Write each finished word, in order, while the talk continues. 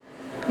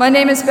My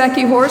name is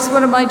Becky Horst.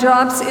 One of my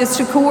jobs is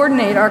to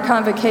coordinate our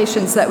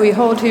convocations that we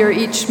hold here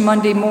each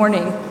Monday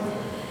morning.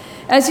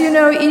 As you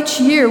know, each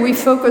year we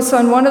focus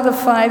on one of the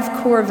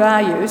 5 core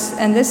values,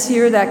 and this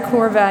year that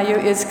core value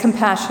is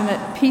compassionate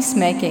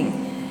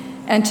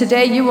peacemaking. And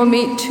today you will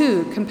meet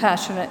 2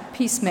 compassionate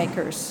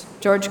peacemakers,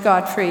 George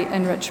Godfrey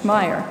and Rich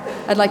Meyer.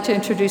 I'd like to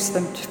introduce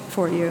them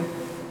for you.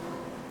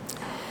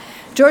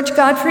 George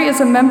Godfrey is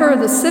a member of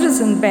the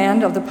citizen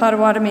band of the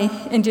Potawatomi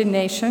Indian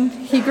Nation.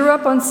 He grew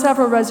up on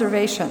several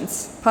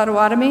reservations: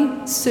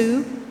 Potawatomi,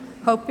 Sioux,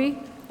 Hopi,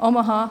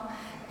 Omaha,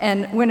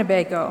 and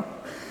Winnebago.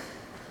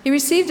 He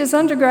received his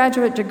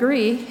undergraduate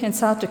degree in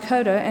South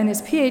Dakota and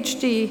his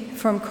PhD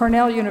from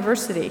Cornell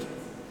University.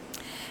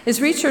 His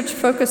research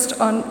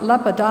focused on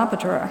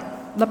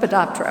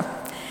Lepidoptera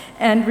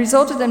and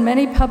resulted in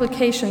many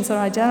publications on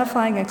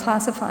identifying and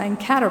classifying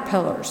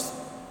caterpillars.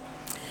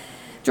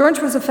 George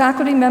was a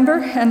faculty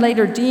member and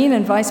later dean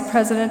and vice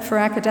president for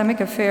academic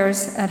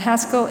affairs at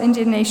Haskell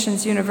Indian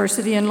Nations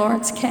University in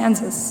Lawrence,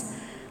 Kansas.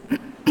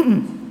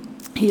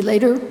 He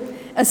later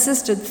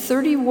assisted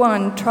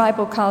 31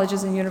 tribal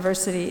colleges and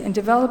universities in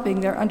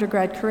developing their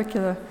undergrad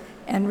curricula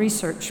and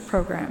research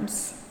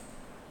programs.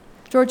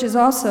 George is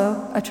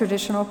also a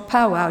traditional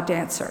powwow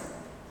dancer.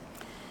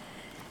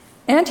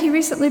 And he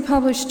recently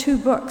published 2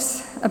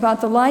 books about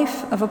the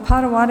life of a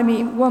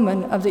Potawatomi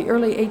woman of the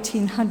early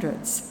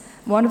 1800s.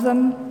 One of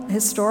them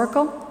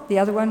historical, the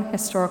other one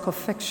historical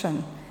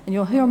fiction. And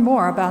you'll hear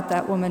more about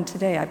that woman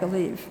today, I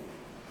believe.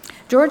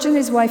 George and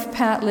his wife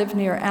Pat live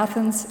near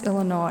Athens,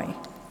 Illinois.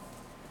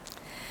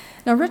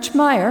 Now, Rich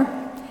Meyer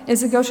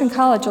is a Goshen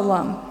College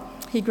alum.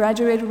 He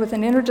graduated with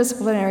an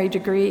interdisciplinary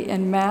degree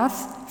in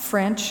math,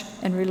 French,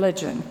 and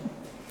religion.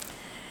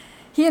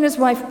 He and his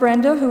wife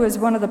Brenda, who is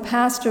one of the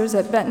pastors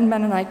at Benton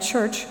Mennonite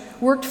Church,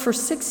 worked for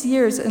 6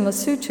 years in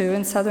Lesotho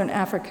in southern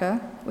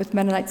Africa with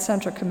Mennonite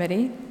Central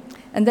Committee.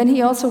 And then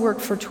he also worked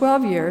for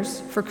 12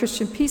 years for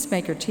Christian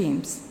peacemaker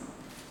teams.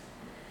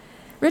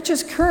 Rich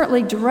is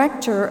currently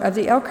director of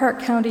the Elkhart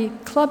County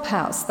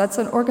Clubhouse. That's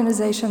an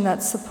organization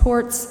that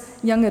supports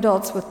young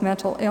adults with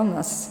mental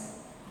illness.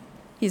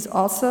 He's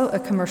also a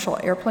commercial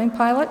airplane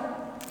pilot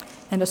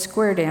and a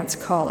square dance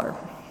caller.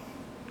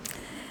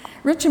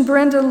 Rich and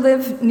Brenda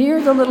live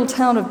near the little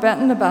town of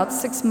Benton, about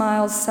 6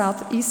 miles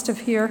southeast of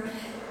here,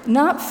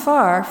 not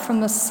far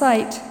from the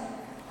site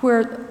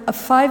where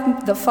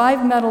the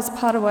Five Metals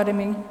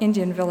Potawatomi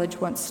Indian village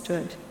once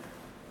stood.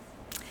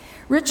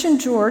 Rich and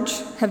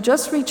George have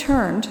just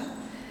returned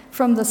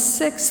from the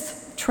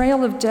 6th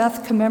Trail of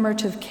Death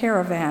commemorative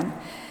caravan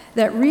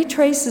that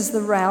retraces the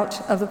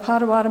route of the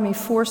Potawatomi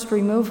forced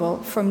removal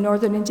from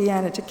northern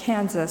Indiana to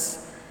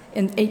Kansas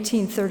in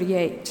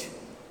 1838.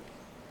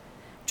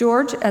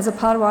 George, as a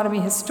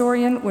Potawatomi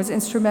historian, was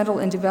instrumental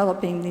in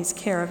developing these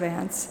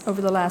caravans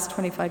over the last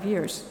 25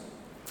 years.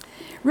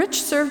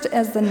 Rich served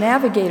as the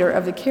navigator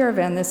of the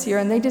caravan this year,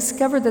 and they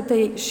discovered that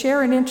they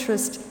share an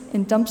interest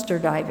in dumpster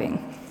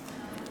diving.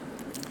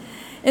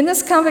 In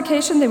this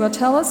convocation, they will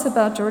tell us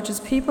about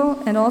George's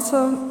people and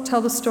also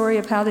tell the story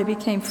of how they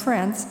became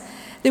friends.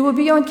 They will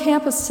be on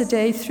campus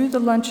today through the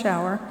lunch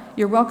hour.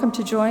 You're welcome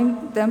to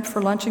join them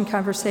for lunch and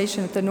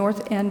conversation at the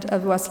north end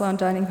of West Lawn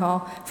Dining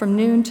Hall from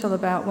noon till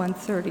about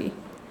 1:30.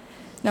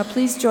 Now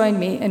please join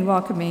me in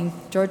welcoming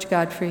George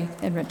Godfrey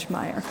and Rich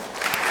Meyer.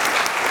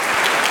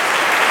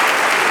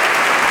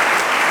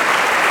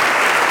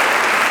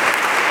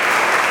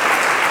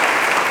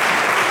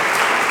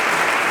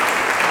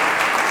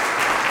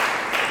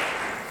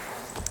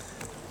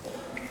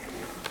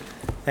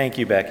 Thank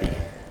you, Becky.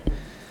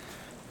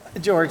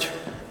 George,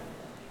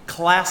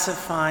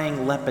 classifying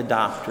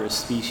Lepidoptera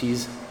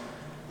species,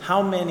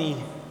 how many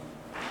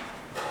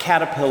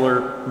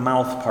caterpillar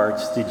mouth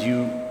parts did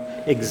you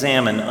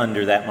examine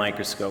under that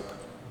microscope?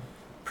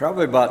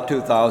 Probably about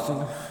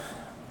 2,000.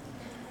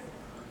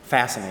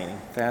 Fascinating,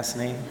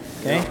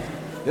 okay?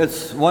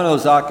 It's one of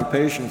those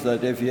occupations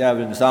that if you have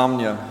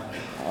insomnia,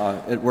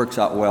 it works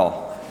out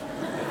well.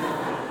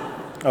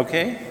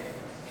 Okay.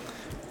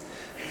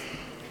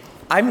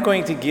 I'm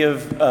going to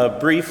give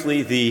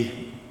briefly the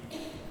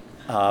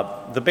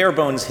bare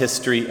bones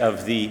history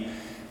of the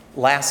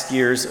last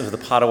years of the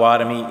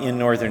Potawatomi in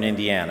northern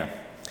Indiana.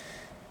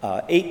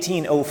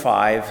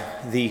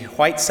 1805, the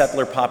white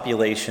settler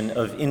population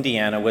of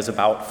Indiana was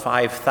about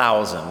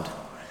 5,000,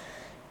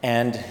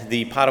 and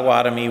the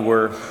Potawatomi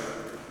were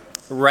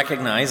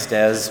recognized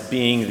as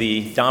being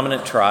the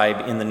dominant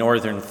tribe in the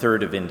northern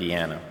third of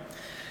Indiana.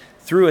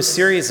 Through a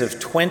series of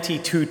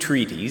 22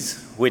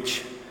 treaties,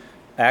 which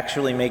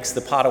actually makes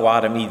the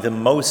Potawatomi the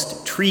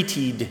most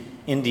treated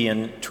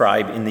Indian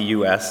tribe in the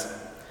U.S.,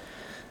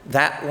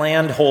 that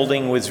land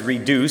holding was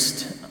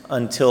reduced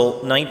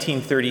until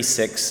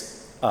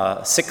 1936,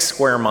 6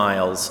 square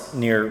miles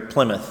near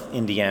Plymouth,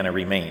 Indiana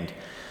remained.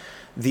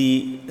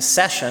 The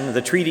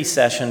treaty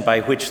cession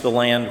by which the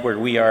land where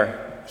we are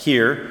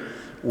here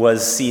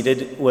was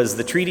ceded was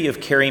the Treaty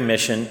of Carey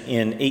Mission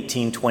in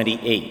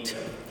 1828.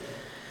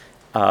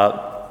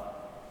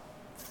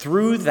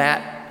 Through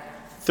that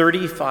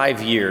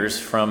 35 years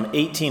from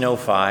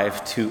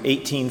 1805 to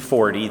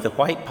 1840, the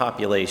white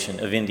population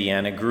of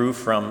Indiana grew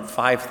from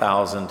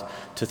 5,000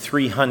 to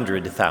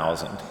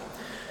 300,000,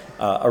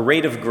 a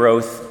rate of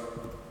growth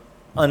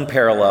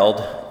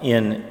unparalleled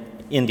in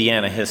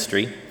Indiana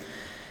history.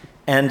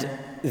 And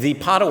the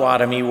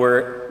Potawatomi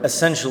were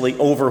essentially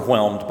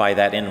overwhelmed by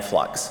that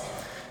influx.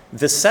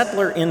 The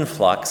settler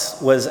influx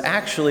was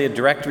actually a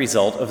direct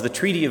result of the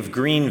Treaty of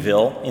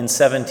Greenville in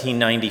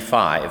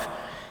 1795.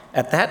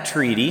 At that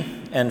treaty,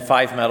 and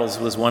Five Metals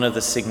was one of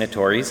the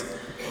signatories,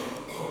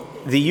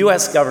 the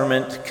U.S.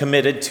 government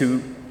committed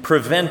to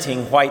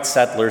preventing white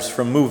settlers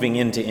from moving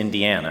into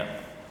Indiana.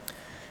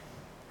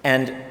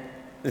 And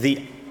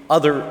the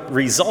other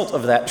result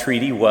of that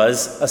treaty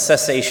was a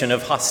cessation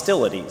of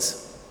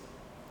hostilities.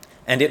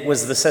 And it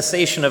was the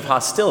cessation of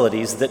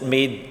hostilities that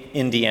made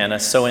Indiana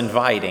so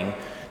inviting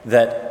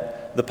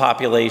that the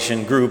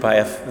population grew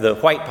by the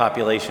white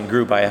population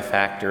grew by a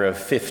factor of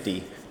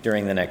 50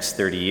 during the next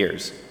 30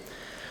 years.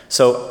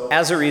 So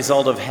as a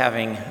result of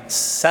having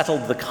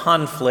settled the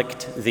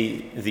conflict,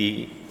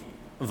 the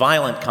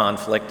violent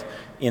conflict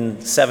in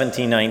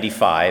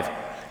 1795,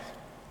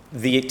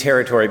 the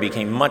territory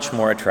became much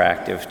more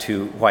attractive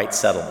to white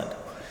settlement.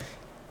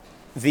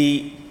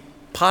 The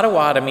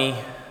Potawatomi,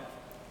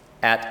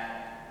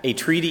 at a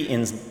treaty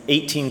in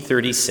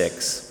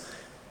 1836,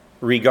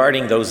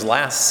 regarding those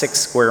last 6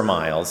 square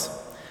miles,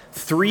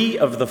 3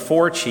 of the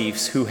 4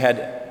 chiefs who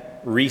had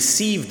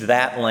received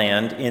that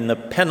land in the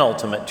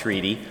penultimate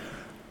treaty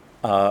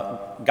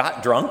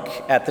got drunk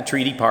at the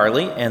treaty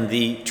parley, and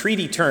the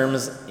treaty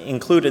terms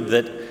included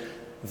that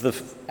the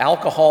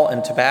alcohol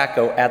and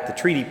tobacco at the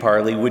treaty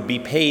parley would be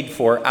paid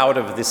for out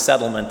of the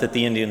settlement that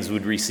the Indians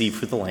would receive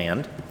for the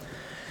land.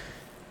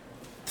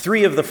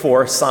 3 of the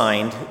 4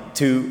 signed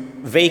to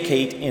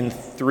vacate in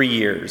 2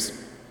 years,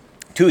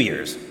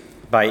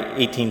 by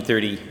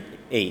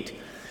 1838.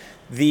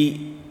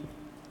 The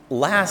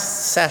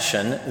last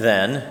session,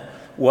 then,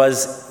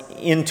 was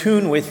in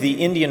tune with the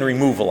Indian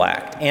Removal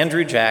Act.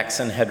 Andrew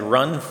Jackson had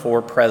run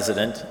for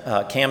president,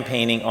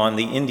 campaigning on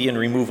the Indian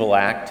Removal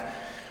Act,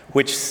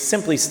 which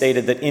simply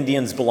stated that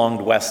Indians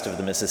belonged west of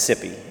the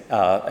Mississippi,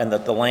 and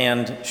that the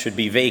land should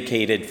be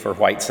vacated for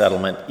white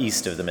settlement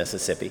east of the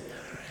Mississippi.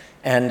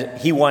 And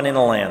he won in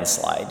a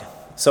landslide.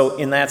 So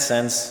in that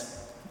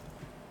sense,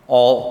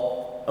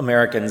 all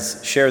Americans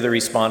share the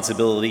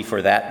responsibility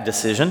for that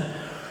decision.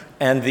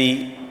 And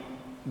the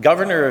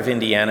governor of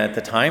Indiana at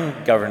the time,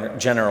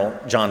 General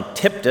John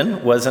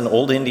Tipton, was an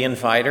old Indian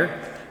fighter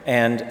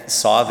and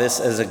saw this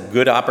as a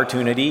good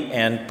opportunity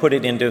and put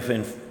it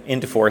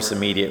into force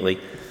immediately.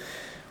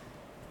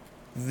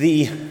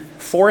 The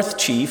 4th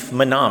chief,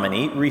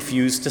 Menominee,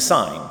 refused to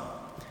sign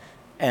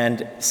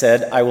and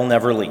said, "I will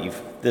never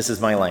leave. This is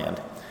my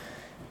land."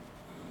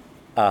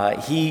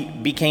 He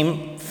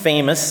became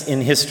famous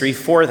in history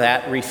for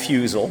that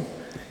refusal.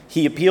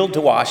 He appealed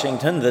to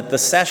Washington that the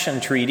cession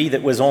treaty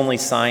that was only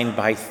signed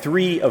by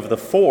 3 of the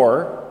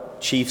 4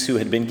 chiefs who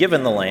had been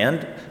given the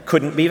land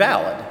couldn't be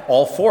valid.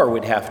 All 4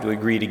 would have to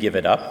agree to give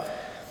it up.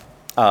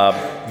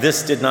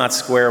 This did not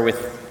square with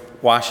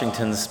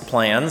Washington's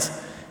plans,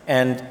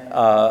 and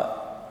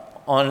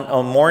on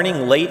a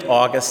morning late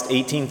August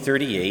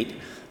 1838,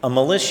 a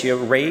militia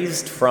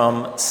raised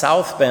from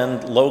South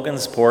Bend,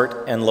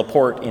 Logansport, and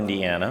LaPorte,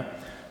 Indiana,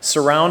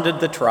 surrounded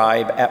the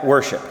tribe at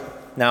worship.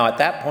 Now, at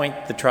that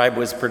point, the tribe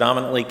was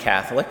predominantly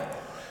Catholic.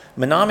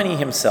 Menominee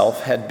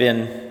himself had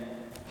been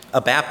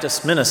a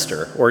Baptist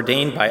minister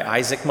ordained by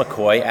Isaac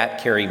McCoy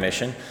at Cary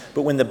Mission,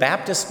 but when the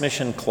Baptist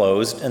mission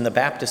closed and the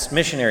Baptist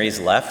missionaries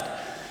left,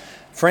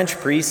 French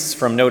priests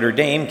from Notre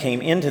Dame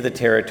came into the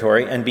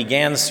territory and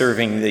began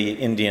serving the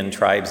Indian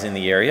tribes in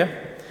the area,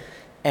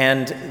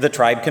 and the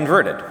tribe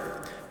converted.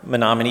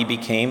 Menominee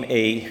became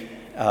a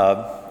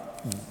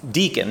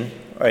deacon,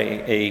 or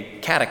a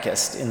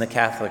catechist in the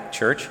Catholic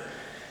Church,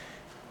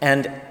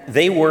 and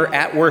they were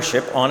at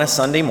worship on a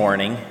Sunday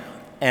morning,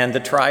 and the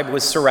tribe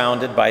was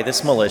surrounded by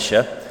this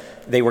militia.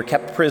 They were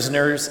kept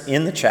prisoners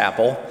in the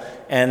chapel,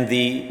 and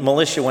the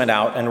militia went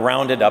out and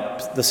rounded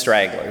up the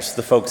stragglers.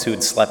 The folks who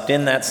had slept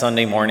in that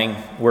Sunday morning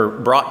were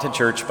brought to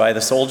church by the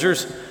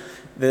soldiers.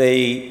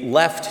 They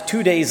left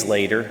 2 days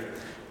later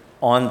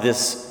on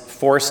this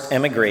forced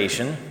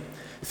emigration.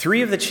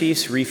 3 of the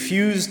chiefs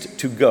refused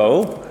to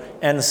go,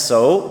 and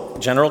so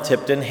General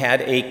Tipton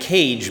had a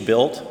cage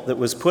built that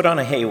was put on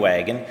a hay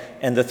wagon,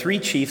 and the 3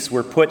 chiefs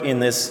were put in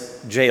this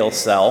jail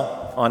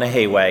cell on a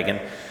hay wagon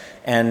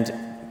and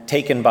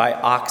taken by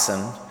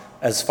oxen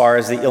as far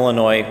as the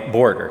Illinois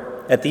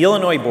border. At the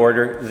Illinois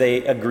border,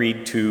 they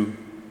agreed to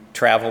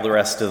travel the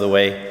rest of the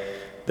way.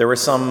 There were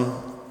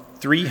some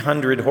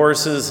 300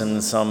 horses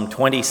and some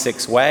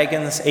 26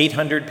 wagons,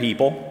 800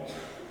 people.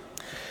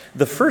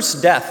 The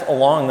first death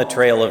along the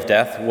trail of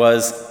death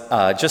was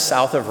just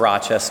south of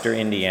Rochester,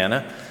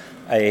 Indiana.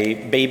 A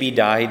baby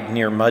died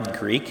near Mud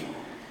Creek.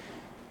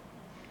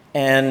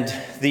 And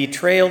the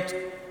trail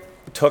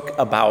took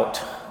about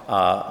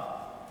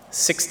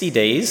 60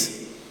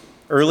 days.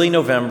 Early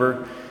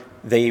November,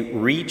 they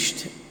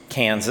reached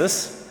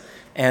Kansas,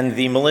 And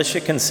the militia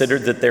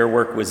considered that their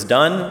work was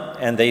done,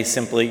 and they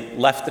simply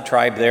left the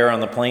tribe there on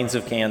the plains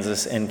of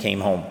Kansas and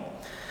came home.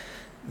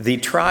 The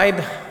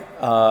tribe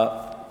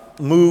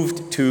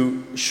moved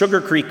to Sugar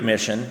Creek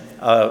Mission,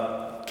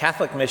 a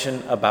Catholic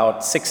mission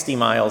about 60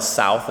 miles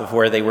south of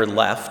where they were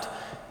left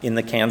in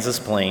the Kansas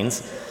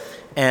plains,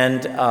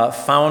 and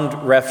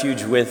found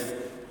refuge with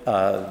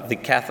the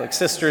Catholic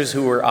sisters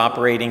who were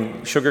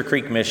operating Sugar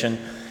Creek Mission,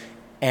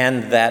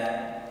 and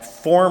that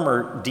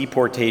former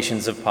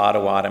deportations of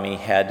Potawatomi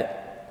had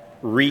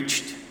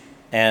reached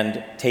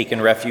and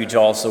taken refuge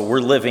also,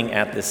 were living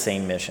at this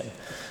same mission.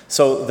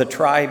 So the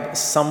tribe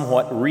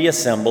somewhat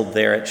reassembled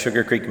there at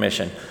Sugar Creek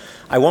Mission.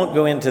 I won't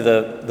go into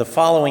the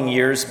following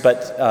years,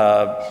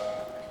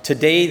 but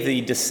today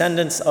the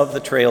descendants of the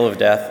Trail of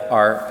Death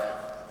are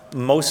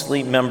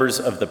mostly members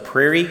of the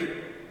Prairie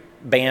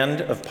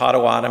Band of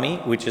Potawatomi,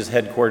 which is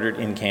headquartered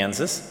in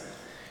Kansas,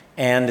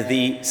 and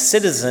the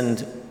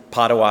citizened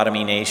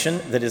Potawatomi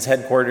Nation that is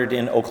headquartered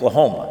in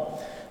Oklahoma.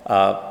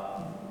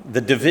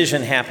 The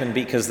division happened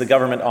because the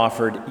government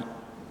offered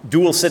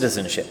dual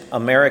citizenship,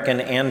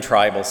 American and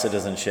tribal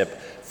citizenship,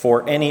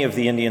 for any of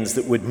the Indians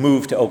that would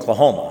move to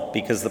Oklahoma,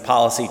 because the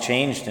policy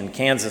changed and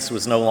Kansas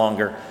was no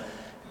longer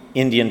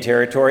Indian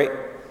territory.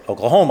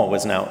 Oklahoma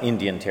was now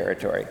Indian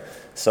territory.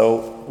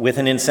 So with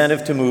an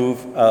incentive to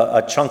move,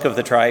 a chunk of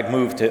the tribe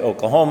moved to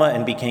Oklahoma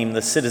and became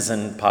the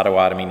citizen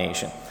Potawatomi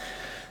Nation.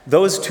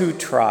 Those two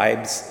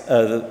tribes,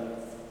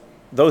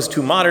 those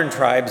two modern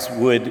tribes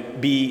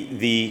would be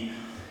the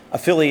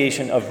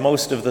affiliation of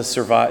most of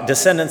the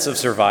descendants of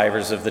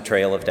survivors of the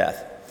Trail of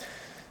Death.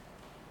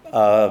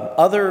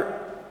 Other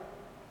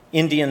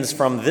Indians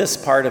from this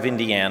part of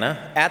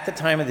Indiana at the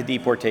time of the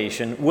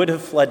deportation would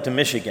have fled to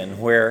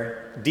Michigan,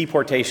 where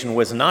deportation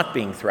was not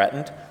being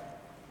threatened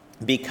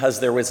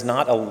because there was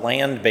not a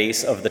land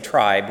base of the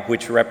tribe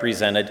which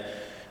represented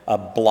a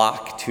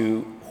block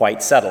to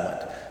white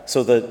settlement.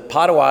 So the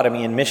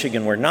Potawatomi in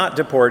Michigan were not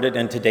deported,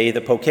 and today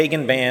the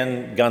Pokagon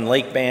Band, Gun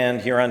Lake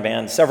Band, Huron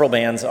Band, several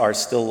bands are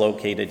still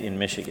located in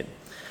Michigan.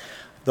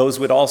 Those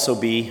would also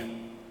be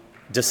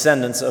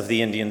descendants of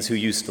the Indians who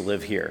used to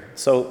live here.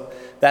 So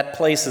that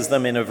places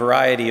them in a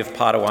variety of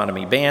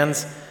Potawatomi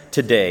bands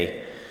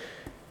today.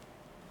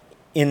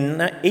 In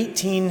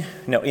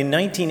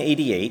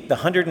 1988, the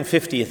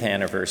 150th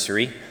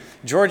anniversary,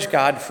 George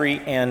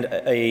Godfrey and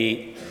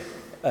a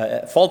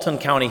Fulton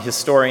County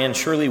historian,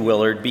 Shirley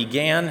Willard,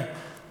 began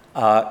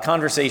a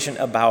conversation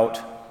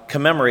about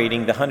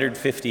commemorating the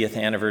 150th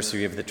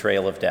anniversary of the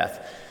Trail of Death.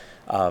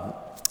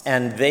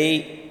 And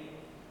they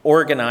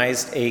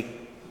organized a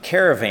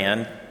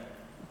caravan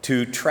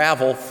to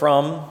travel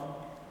from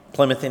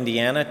Plymouth,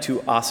 Indiana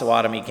to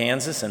Osawatomie,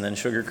 Kansas, and then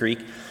Sugar Creek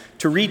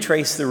to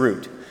retrace the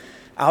route.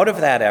 Out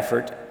of that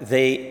effort,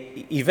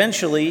 they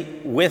eventually,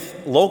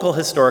 with local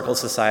historical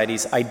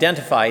societies,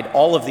 identified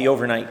all of the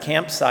overnight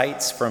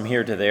campsites from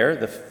here to there,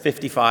 the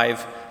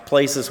 55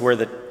 places where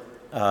the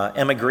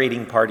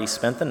emigrating party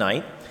spent the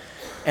night.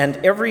 And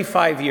every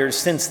 5 years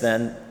since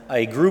then,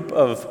 a group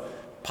of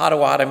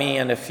Potawatomi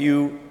and a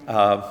few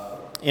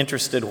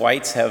interested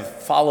whites have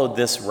followed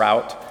this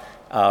route,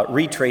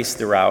 retraced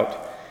the route,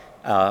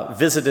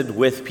 visited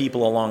with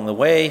people along the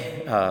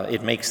way.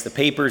 It makes the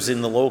papers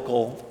in the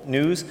local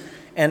news.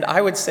 And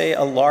I would say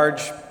a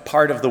large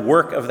part of the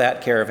work of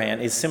that caravan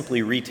is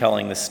simply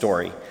retelling the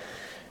story.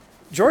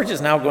 George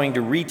is now going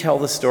to retell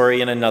the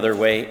story in another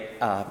way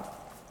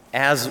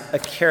as a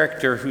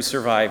character who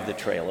survived the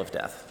Trail of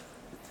Death.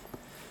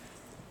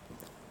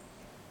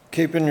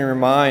 Keep in your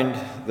mind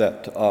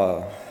that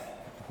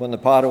when the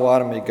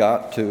Potawatomi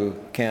got to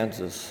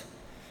Kansas,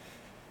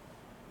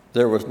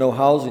 there was no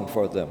housing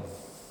for them.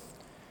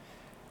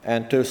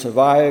 And to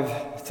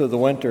survive through the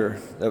winter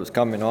that was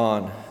coming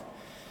on,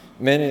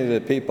 many of the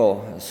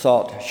people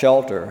sought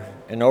shelter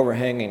in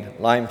overhanging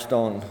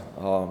limestone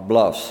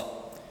bluffs.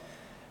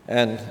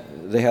 And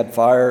they had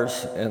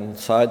fires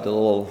inside the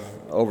little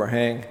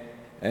overhang,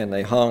 and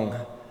they hung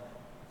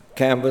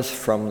canvas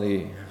from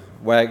the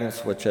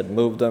wagons which had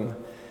moved them,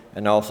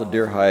 and also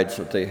deer hides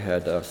that they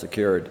had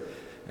secured.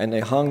 And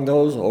they hung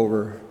those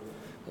over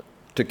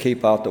to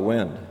keep out the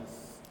wind.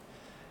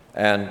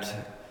 And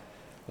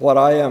what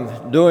I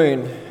am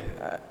doing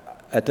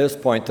at this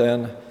point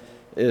then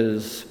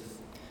is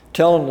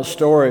telling the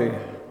story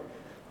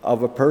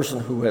of a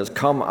person who has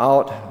come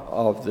out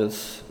of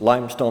this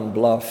limestone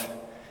bluff,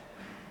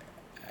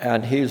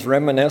 and he's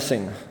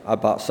reminiscing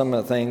about some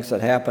of the things that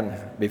happened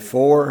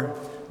before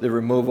the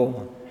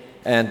removal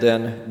and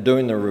then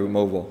during the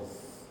removal.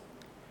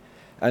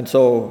 And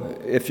so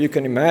if you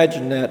can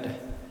imagine that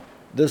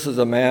this is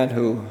a man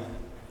who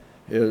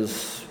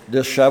is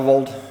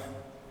disheveled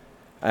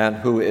and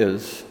who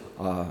is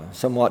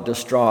somewhat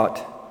distraught,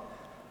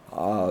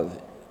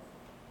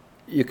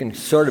 you can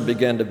sort of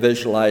begin to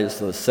visualize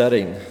the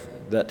setting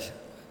that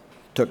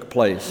took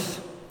place.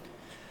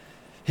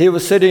 He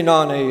was sitting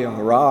on a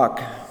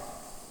rock,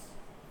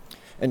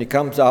 and he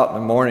comes out in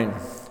the morning,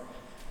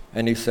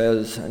 and he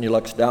says, and he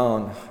looks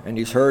down, and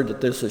he's heard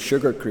that this is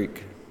Sugar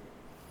Creek.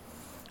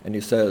 And he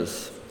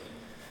says,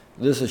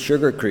 "This is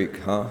Sugar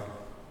Creek, huh?"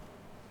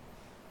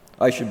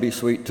 I should be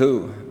sweet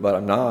too, but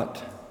I'm not.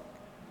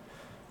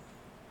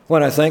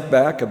 When I think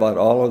back about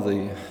all of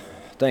the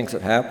things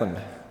that happened,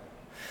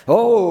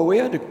 we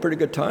had a pretty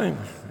good time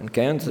in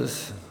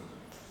Kansas,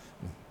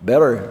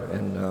 better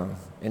in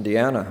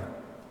Indiana.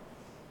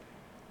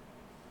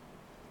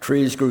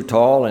 Trees grew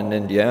tall in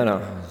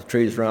Indiana. The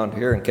trees around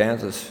here in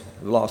Kansas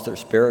have lost their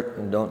spirit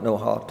and don't know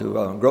how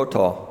to grow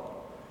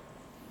tall.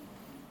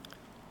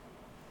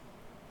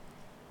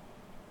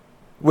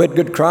 We had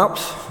good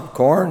crops of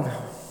corn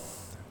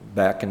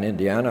back in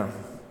Indiana.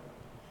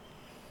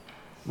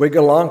 We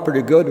got along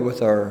pretty good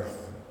with our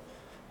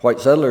white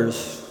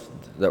settlers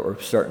that were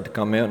starting to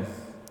come in.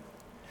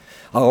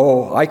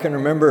 I can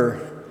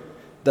remember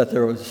that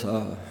there was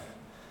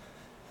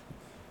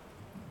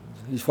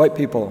these white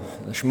people,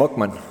 the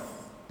schmuckmen,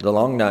 the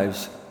long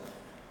knives,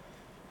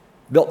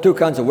 built two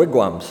kinds of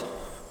wigwams.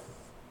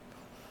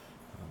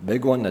 A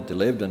big one that they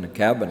lived in a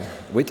cabin.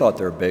 We thought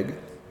they were big.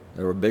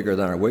 They were bigger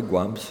than our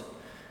wigwams.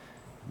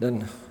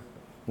 Then,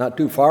 not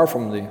too far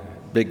from the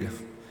big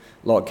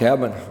log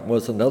cabin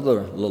was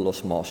another little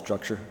small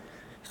structure,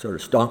 sort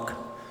of stunk.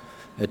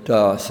 It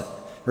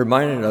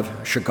reminded of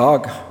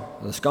Chicago,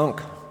 the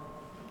skunk.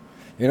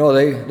 You know,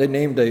 they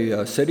named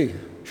a city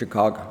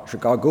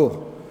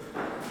Chicago.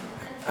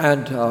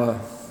 And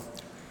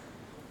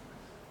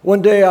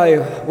one day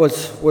I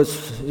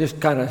was just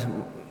kind of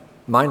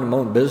minding my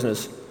own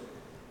business,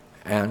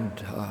 and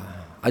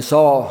I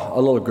saw a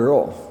little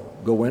girl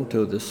go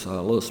into this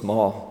little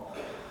small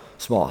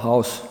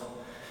house,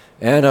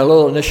 and a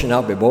little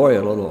Anishinaabe boy,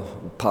 a little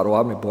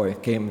Potawatomi boy,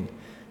 came and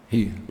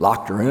he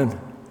locked her in.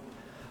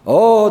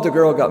 The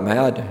girl got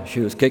mad.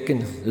 She was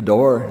kicking the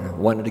door and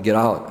wanted to get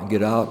out.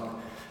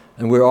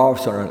 And we were all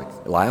sort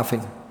of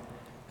laughing.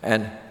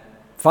 And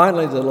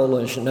finally, the little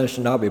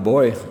Anishinaabe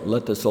boy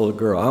let this little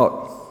girl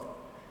out.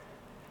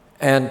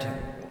 And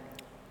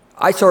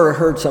I sort of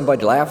heard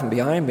somebody laughing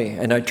behind me,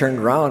 and I turned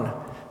around,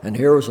 and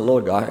here was a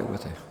little guy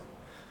with a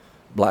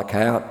black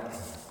hat,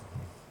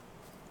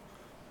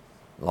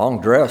 long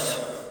dress.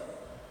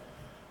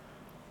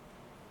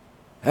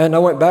 And I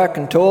went back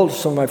and told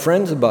some of my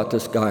friends about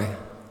this guy.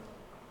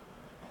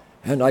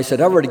 And I said,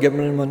 I've already given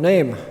him a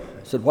name.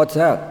 I said, what's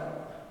that?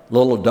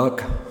 Little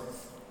Duck.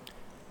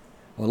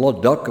 Well,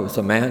 Little Duck was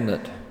a man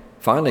that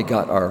finally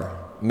got our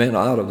men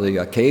out of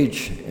the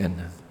cage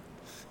in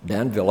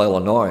Danville,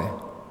 Illinois.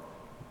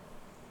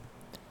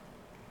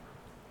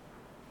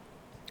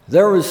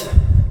 There was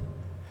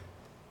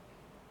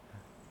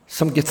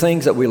some good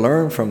things that we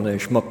learned from the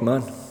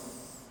Schmuckman.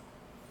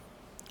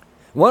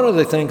 One of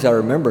the things I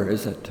remember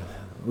is that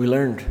we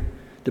learned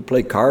to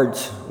play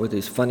cards with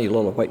these funny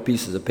little white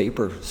pieces of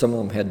paper. Some of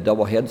them had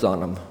double heads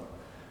on them,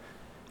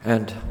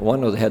 and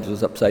one of the heads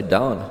was upside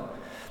down.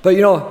 But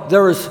you know,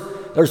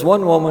 there's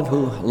one woman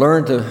who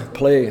learned to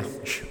play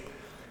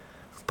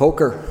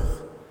poker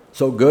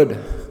so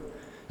good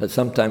that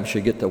sometimes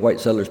she'd get the white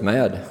settlers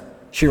mad.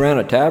 She ran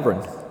a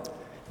tavern,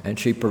 and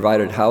she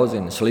provided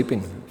housing and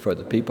sleeping for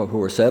the people who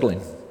were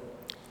settling.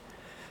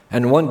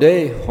 And one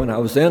day, when I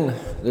was in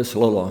this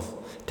little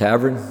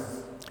tavern,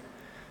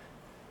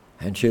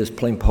 and she was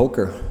playing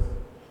poker,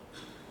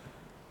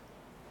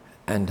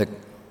 and the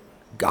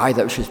guy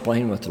that she was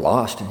playing with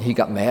lost, and he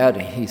got mad,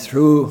 and he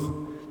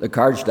threw the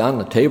cards down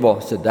the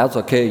table, said, that's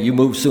okay, you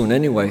move soon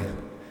anyway.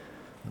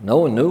 No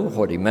one knew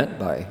what he meant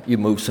by you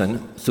move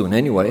soon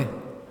anyway.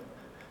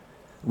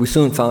 We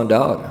soon found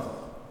out.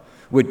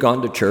 We'd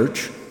gone to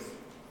church,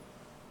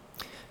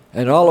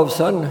 and all of a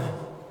sudden,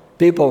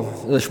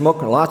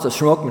 lots of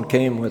schmuckmen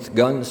came with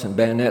guns and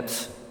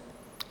bayonets,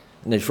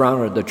 and they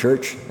surrounded the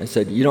church. They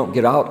said, you don't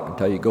get out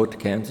until you go to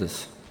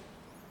Kansas.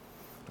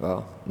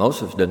 Well,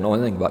 most of us didn't know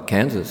anything about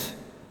Kansas.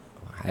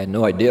 I had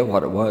no idea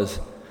what it was.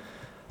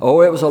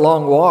 It was a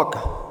long walk,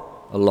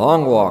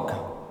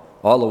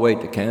 all the way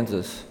to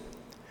Kansas.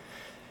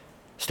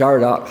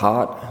 Started out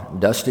hot,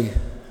 dusty,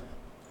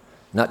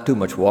 not too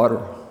much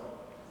water.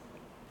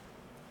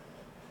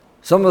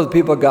 Some of the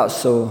people got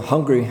so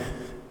hungry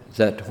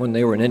that when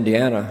they were in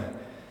Indiana,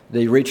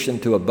 they reached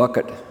into a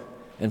bucket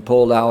and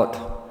pulled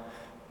out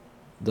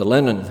the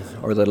linen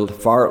or the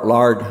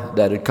lard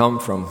that had come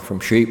from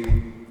sheep.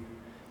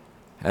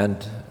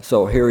 And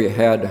so here you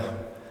had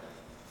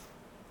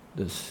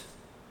this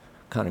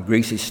kind of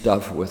greasy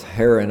stuff with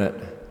hair in it,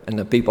 and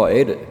the people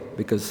ate it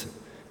because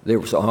they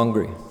were so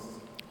hungry.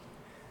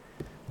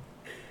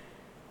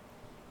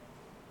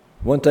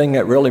 One thing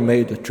that really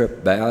made the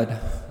trip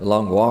bad, the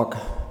long walk,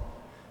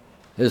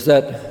 is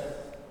that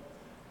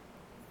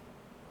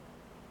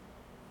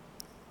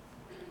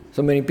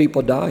so many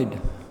people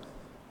died.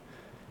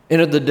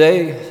 End of the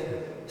day,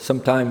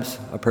 sometimes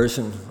a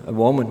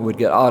woman would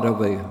get out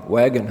of a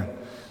wagon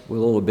with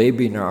a little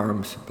baby in her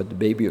arms, but the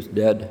baby was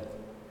dead.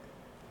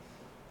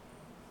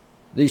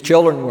 These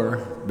children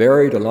were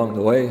buried along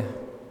the way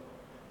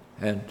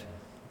and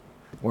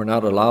were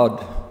not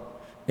allowed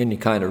any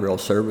kind of real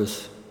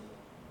service.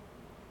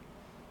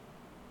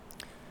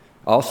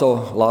 Also,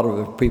 a lot of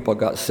the people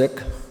got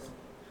sick.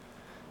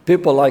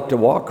 People like to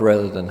walk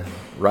rather than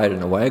ride in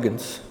the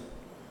wagons.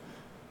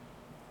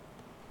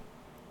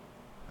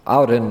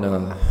 Out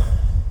in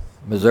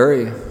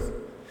Missouri,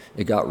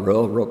 it got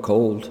real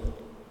cold.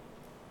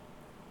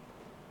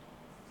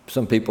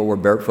 Some people were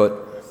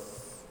barefoot.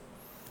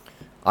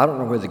 I don't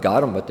know where they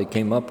got them, but they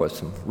came up with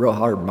some real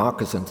hard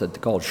moccasins that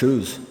they called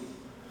shoes.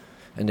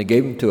 And they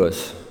gave them to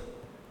us,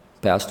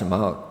 passed them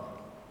out.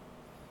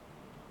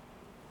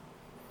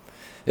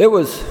 It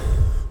was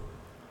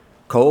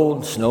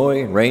cold,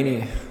 snowy,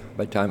 rainy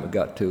by the time we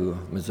got to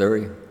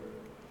Missouri.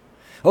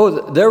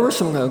 Oh, there were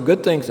some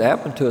good things that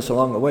happened to us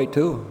along the way,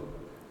 too.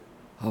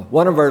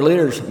 One of our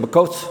leaders,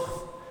 Makos,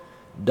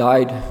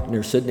 died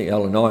near Sydney,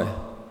 Illinois,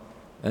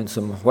 and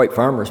some white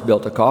farmers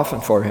built a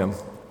coffin for him.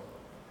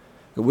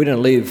 We did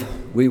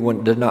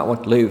not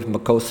want to leave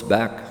Makos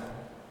back.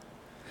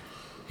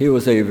 He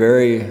was a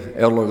very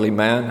elderly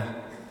man,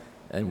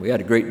 and we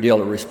had a great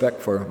deal of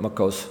respect for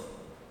Makos,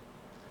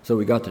 so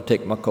we got to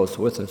take Makos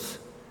with us.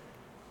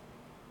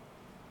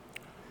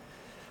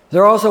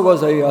 There also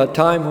was a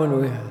time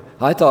when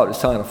I thought it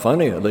was kind of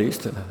funny, at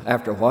least,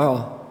 after a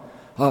while.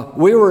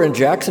 We were in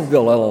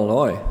Jacksonville,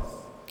 Illinois,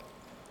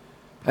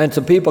 and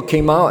some people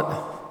came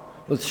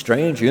out with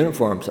strange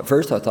uniforms. At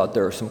first I thought they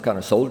were some kind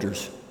of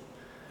soldiers.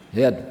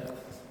 They had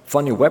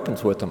funny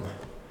weapons with them.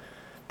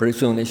 Pretty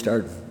soon they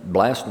started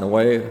blasting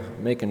away,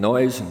 making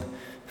noise, and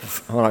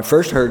when I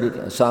first heard it,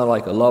 it sounded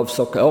like a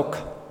love-suck elk.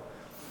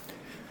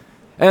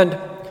 And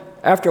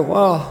after a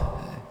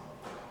while,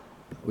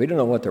 we didn't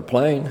know what they're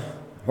playing,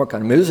 what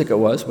kind of music it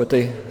was, but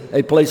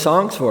they played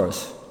songs for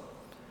us.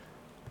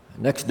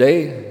 Next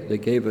day, they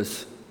gave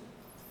us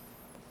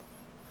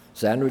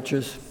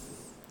sandwiches,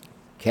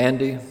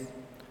 candy,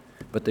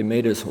 but they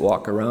made us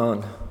walk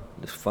around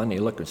this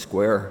funny-looking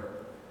square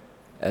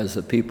as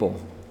the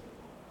people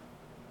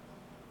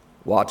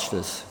watched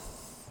us.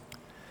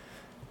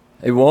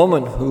 A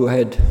woman who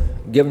had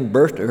given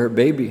birth to her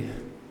baby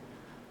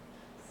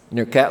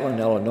near Catlin,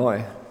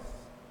 Illinois,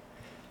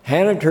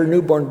 handed her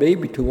newborn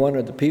baby to one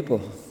of the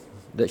people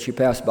that she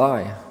passed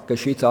by because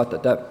she thought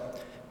that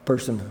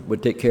person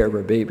would take care of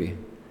her baby.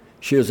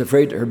 She was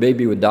afraid that her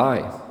baby would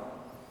die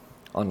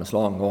on this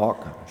long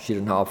walk. She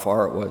didn't know how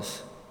far it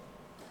was.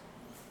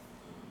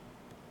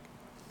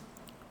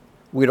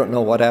 We don't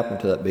know what happened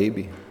to that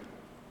baby.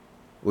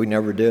 We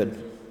never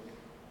did.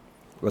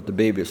 But the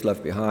baby is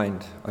left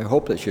behind. I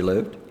hope that she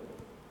lived.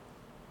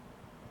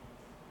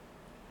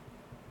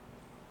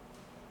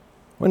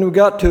 When we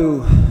got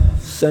to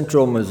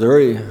central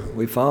Missouri,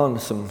 we found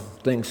some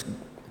things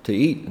to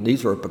eat, and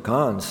these were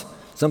pecans.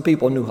 Some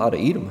people knew how to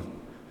eat them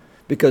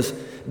because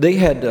they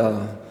had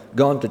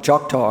gone to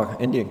Choctaw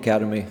Indian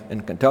Academy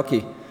in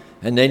Kentucky,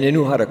 and they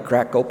knew how to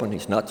crack open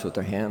these nuts with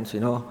their hands,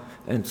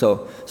 And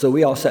so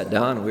we all sat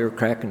down and we were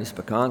cracking these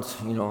pecans,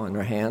 in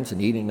our hands and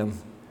eating them.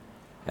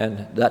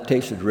 And that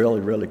tasted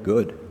really, really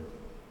good.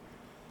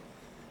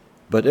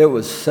 But it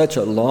was such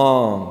a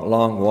long,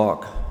 long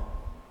walk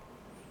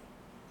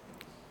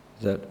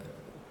that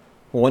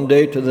one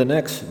day to the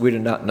next, we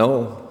did not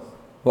know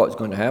what was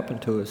going to happen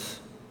to us.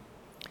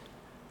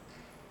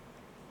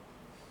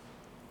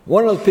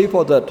 One of the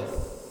people that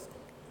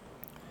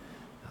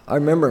I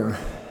remember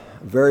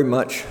very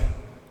much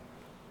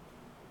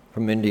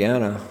from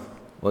Indiana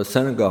was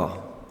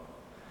Senegal.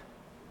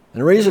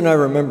 And the reason I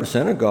remember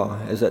Senegal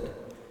is that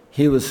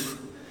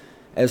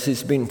as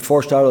he's being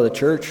forced out of the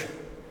church,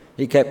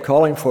 he kept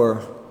calling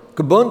for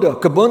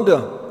Kabunda,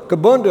 Kabunda,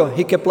 Kabunda.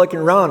 He kept looking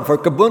around for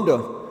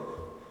Kabunda.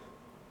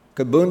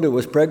 Kabunda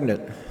was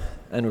pregnant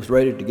and was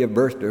ready to give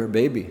birth to her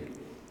baby.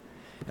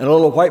 And a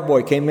little white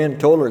boy came in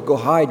and told her, go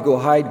hide, go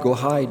hide, go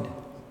hide.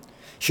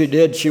 She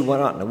did. She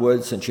went out in the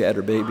woods and she had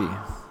her baby.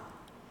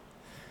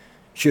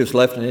 She was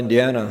left in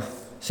Indiana.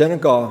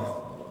 Senegal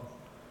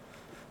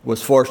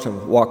was forced to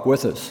walk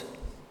with us.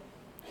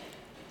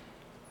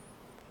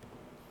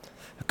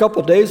 A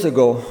couple days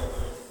ago,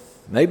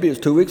 maybe it was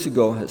 2 weeks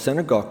ago,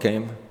 Senegal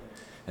came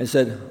and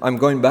said, I'm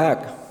going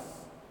back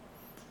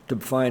to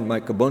find my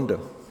Kabunda.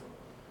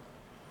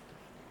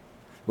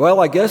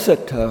 Well, I guess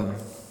that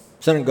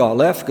Senegal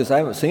left because I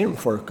haven't seen him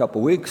for a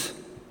couple weeks.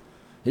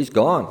 He's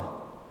gone.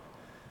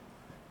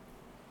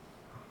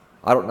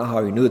 I don't know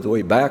how he knew the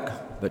way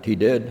back, but he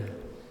did.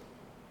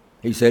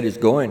 He said he's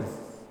going.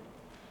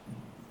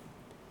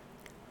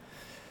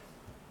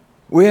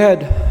 We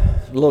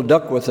had little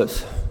Duck with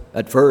us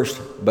at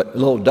first, but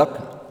little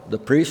Duck, the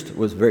priest,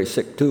 was very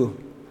sick too.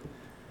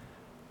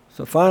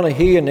 So finally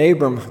he and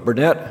Abram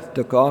Burnett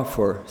took off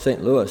for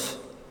St. Louis.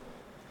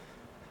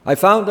 I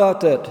found out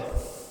that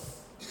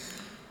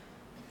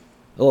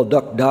little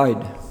Duck died.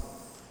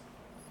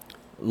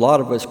 A lot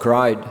of us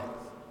cried.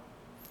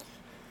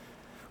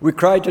 We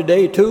cried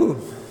today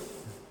too,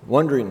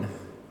 wondering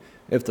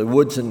if the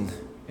woods in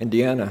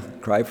Indiana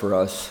cry for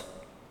us,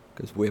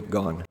 because we have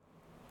gone.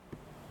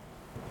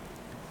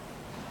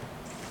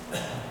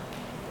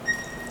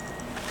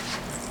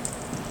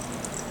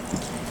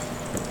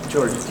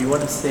 George, do you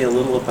want to say a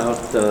little about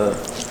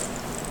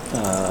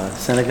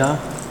Senegal,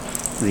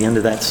 the end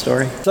of that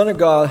story?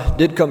 Senegal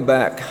did come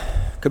back.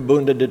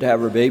 Kabunda did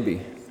have her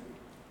baby.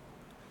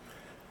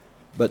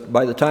 But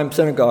by the time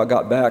Senegal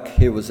got back,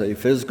 he was a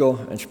physical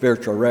and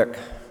spiritual wreck.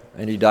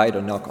 and he died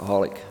an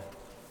alcoholic.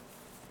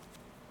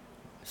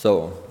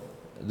 So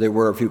there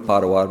were a few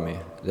Potawatomi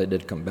that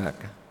did come back.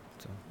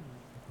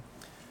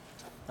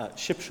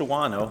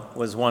 Shipshewana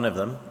was one of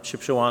them.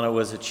 Shipshewana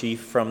was a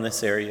chief from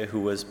this area who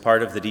was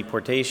part of the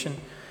deportation.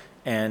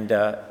 And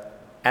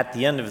at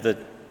the end of the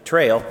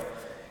trail,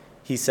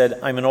 he said,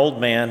 "I'm an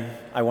old man.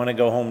 I want to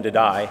go home to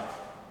die."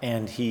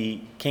 And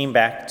he came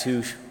back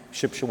to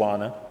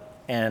Shipshewana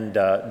and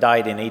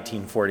died in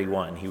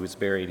 1841. He was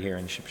buried here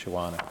in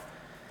Shipshewana.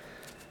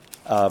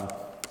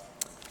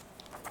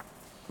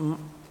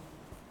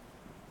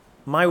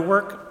 My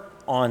work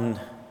on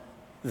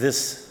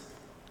this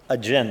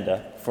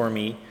agenda for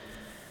me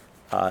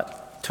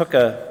took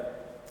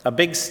a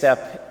big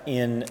step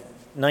in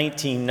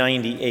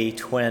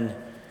 1998 when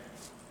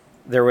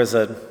there was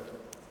an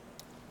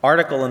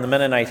article in the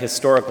Mennonite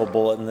Historical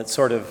Bulletin that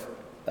sort of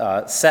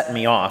set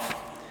me off.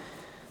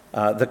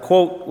 The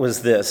quote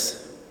was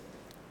this.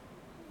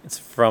 It's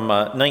from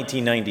a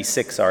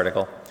 1996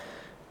 article.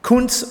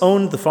 "Kuntz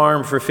owned the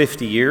farm for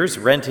 50 years,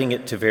 renting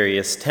it to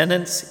various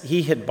tenants.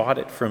 He had bought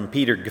it from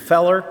Peter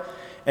Gefeller,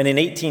 and in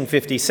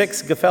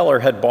 1856,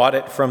 Gefeller had bought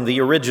it from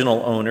the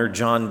original owner,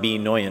 John B.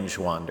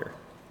 Neuenschwander."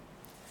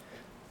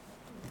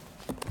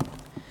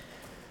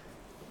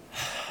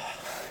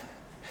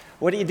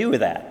 What do you do with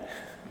that?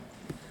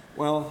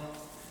 Well,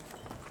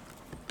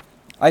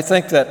 I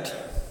think that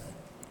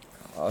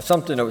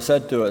something that was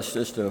said to us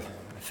just a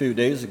few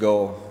days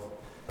ago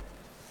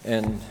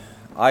in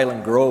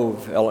Island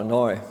Grove,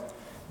 Illinois,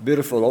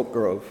 beautiful oak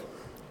grove.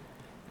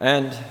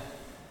 And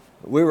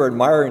we were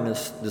admiring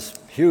this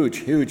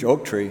huge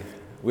oak tree.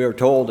 We were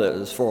told it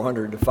was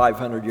 400 to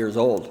 500 years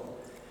old.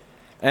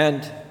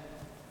 And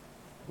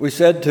we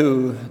said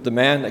to the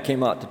man that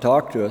came out to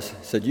talk to us,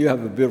 said, "You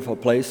have a beautiful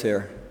place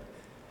here."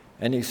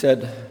 And he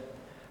said,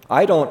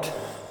 "I don't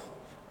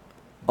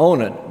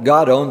own it.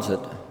 God owns it.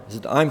 He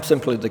said, I'm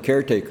simply the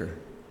caretaker."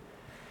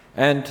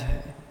 And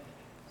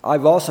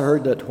I've also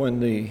heard that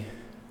when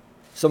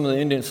some of the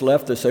Indians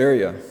left this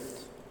area,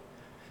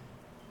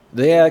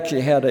 they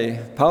actually had a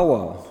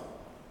powwow.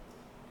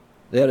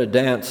 They had a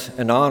dance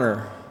in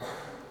honor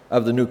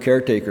of the new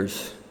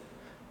caretakers,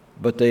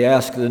 but they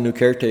asked the new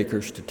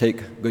caretakers to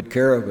take good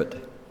care of it.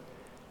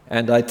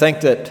 And I think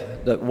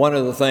that one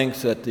of the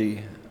things that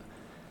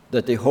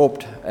they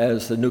hoped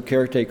as the new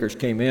caretakers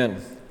came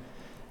in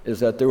is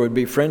that there would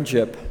be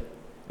friendship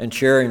and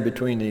sharing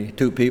between the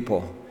two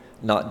people,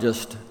 not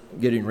just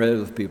getting rid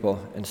of people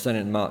and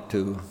sending them out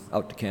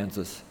to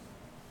Kansas.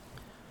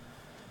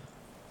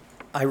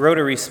 I wrote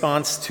a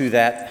response to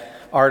that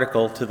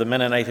article to the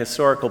Mennonite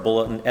Historical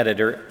Bulletin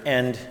editor,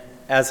 and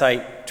as I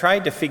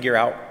tried to figure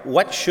out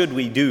what should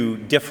we do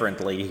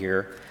differently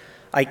here,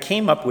 I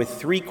came up with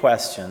 3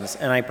 questions,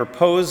 and I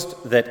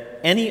proposed that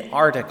any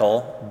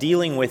article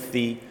dealing with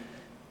the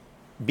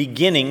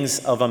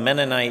beginnings of a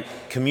Mennonite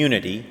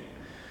community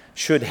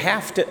should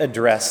have to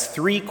address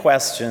 3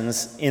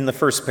 questions in the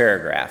first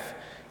paragraph.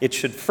 It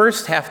should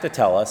first have to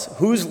tell us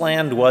whose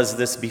land was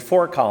this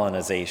before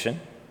colonization,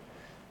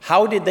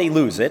 how did they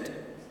lose it,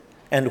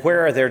 and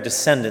where are their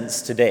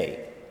descendants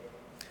today?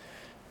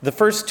 The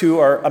first 2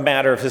 are a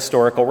matter of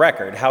historical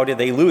record. How did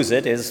they lose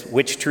it is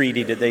which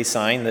treaty did they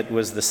sign that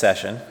was the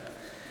cession.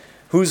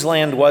 Whose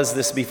land was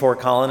this before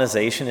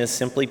colonization is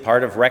simply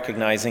part of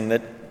recognizing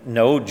that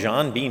no,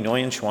 John B.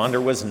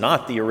 Neuenschwander was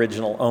not the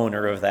original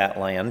owner of that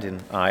land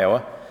in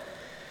Iowa.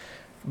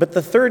 But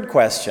the third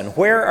question,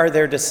 where are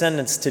their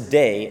descendants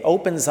today,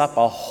 opens up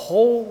a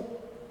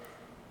whole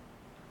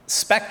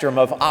spectrum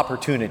of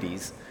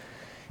opportunities.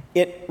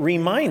 It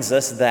reminds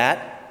us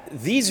that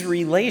these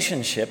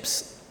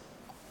relationships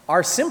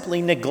are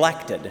simply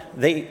neglected.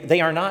 They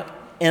are not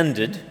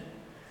ended.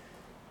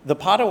 The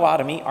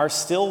Potawatomi are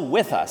still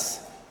with us,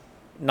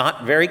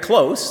 not very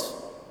close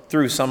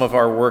through some of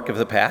our work of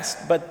the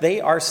past, but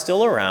they are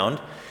still around.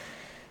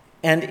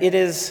 And it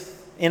is,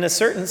 in a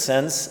certain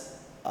sense,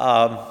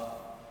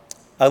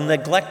 a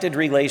neglected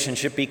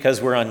relationship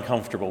because we're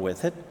uncomfortable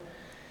with it.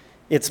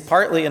 It's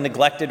partly a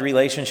neglected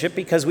relationship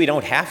because we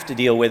don't have to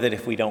deal with it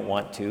if we don't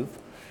want to.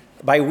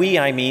 By we,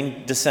 I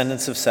mean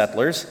descendants of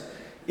settlers.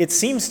 It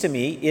seems to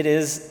me it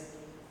is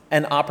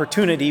an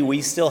opportunity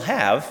we still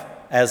have,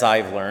 as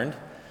I've learned,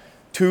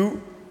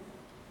 to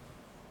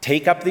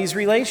take up these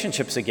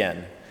relationships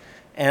again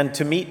and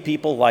to meet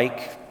people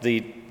like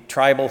the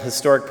Tribal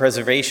Historic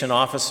Preservation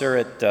Officer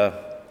at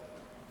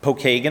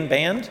Pokagon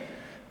Band.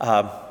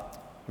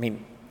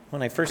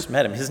 When I first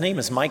met him, his name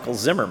is Michael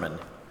Zimmerman.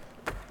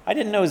 I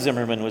didn't know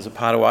Zimmerman was a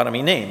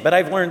Potawatomi name, but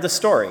I've learned the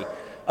story.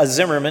 A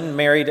Zimmerman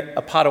married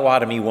a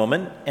Potawatomi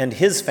woman, and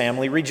his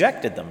family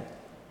rejected them.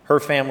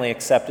 Her family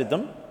accepted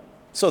them,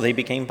 so they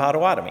became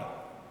Potawatomi.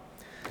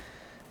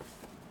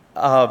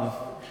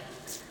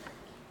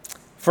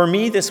 For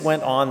me, this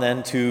went on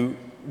then to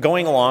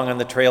going along on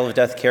the Trail of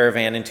Death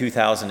caravan in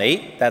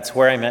 2008. That's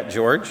where I met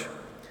George.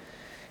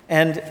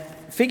 And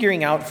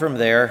figuring out from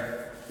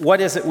there, what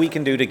is it we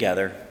can do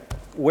together?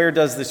 Where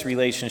does this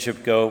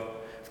relationship go?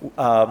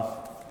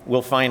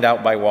 We'll find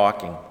out by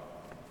walking.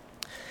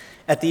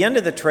 At the end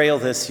of the trail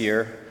this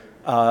year,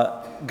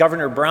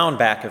 Governor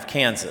Brownback of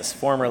Kansas,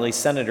 formerly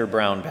Senator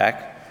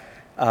Brownback,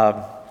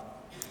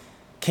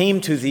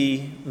 came to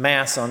the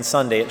Mass on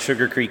Sunday at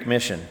Sugar Creek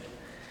Mission.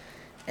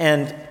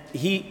 And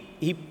he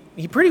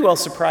pretty well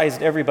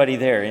surprised everybody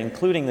there,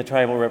 including the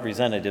tribal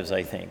representatives,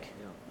 I think.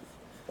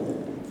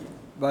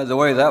 By the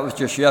way, that was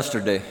just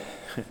yesterday.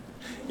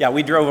 Yeah,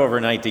 we drove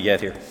overnight to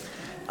get here.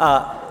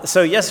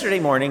 So yesterday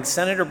morning,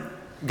 Governor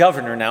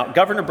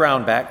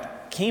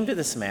Brownback came to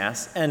this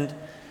Mass, and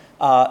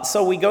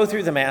so we go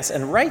through the Mass,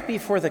 and right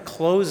before the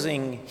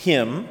closing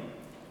hymn,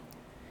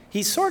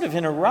 he sort of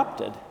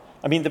interrupted.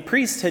 I mean, the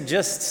priest had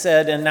just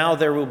said, and now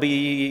there will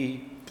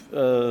be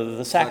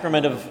the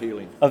sacrament of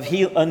healing,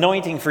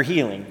 anointing for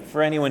healing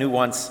for anyone who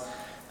wants.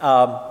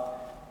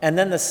 And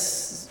then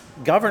the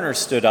governor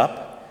stood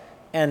up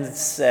and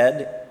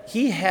said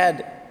he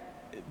had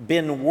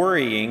been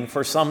worrying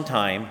for some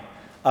time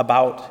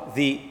about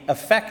the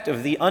effect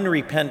of the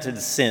unrepented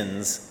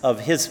sins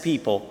of his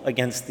people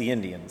against the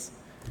Indians.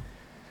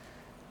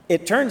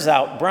 It turns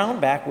out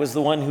Brownback was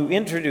the one who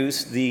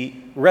introduced the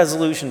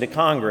resolution to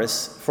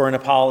Congress for an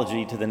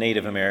apology to the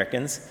Native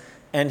Americans,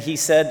 and he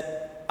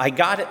said, I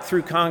got it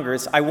through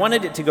Congress. I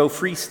wanted it to go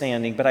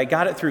freestanding, but I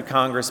got it through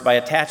Congress by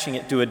attaching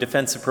it to a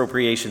defense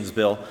appropriations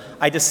bill.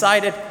 I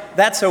decided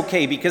that's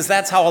okay because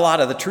that's how a lot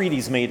of the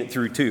treaties made it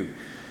through too.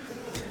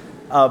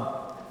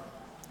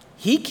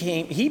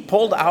 He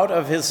pulled out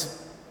of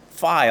his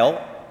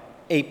file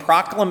a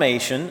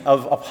proclamation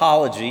of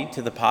apology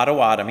to the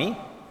Potawatomi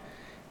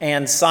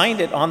and signed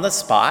it on the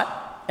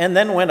spot, and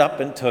then went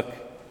up and took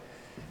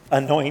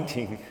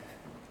anointing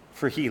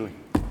for healing.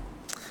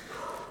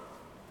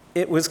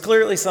 It was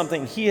clearly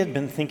something he had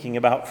been thinking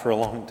about for a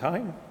long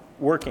time,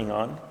 working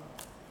on.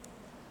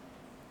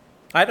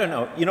 I don't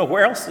know,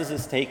 where else does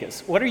this take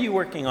us? What are you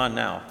working on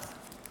now?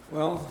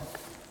 Well,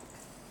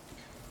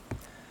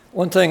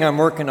 one thing I'm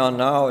working on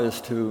now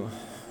is to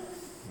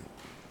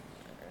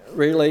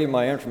relay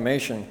my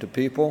information to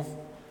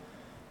people,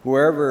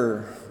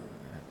 whoever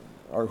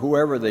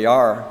they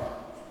are,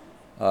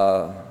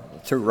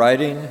 through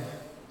writing,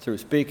 through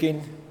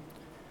speaking,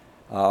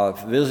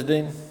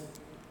 visiting,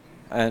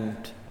 and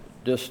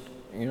just,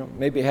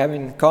 maybe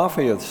having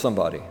coffee with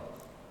somebody.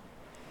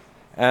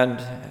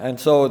 And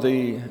so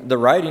the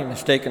writing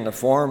has taken the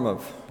form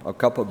of a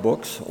couple of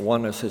books.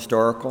 One is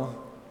historical,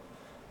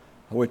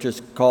 which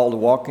is called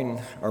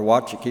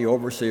Wachiki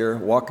Overseer,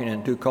 Walking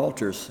in Two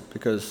Cultures,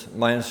 because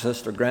my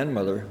ancestor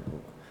grandmother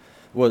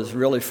was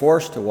really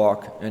forced to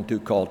walk in two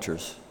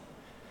cultures.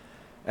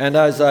 And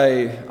as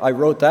I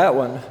wrote that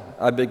one,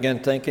 I began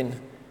thinking,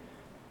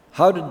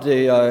 what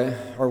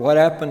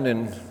happened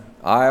in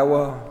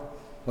Iowa,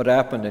 what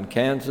happened in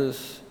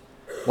Kansas,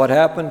 what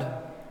happened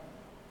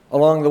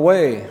along the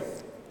way?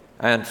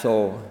 And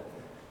so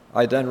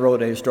I then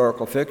wrote a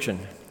historical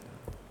fiction,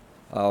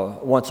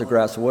 Once a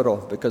Grass Widow,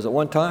 because at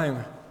one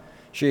time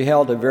she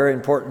held a very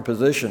important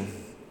position.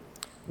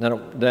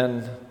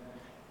 Then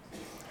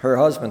her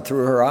husband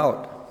threw her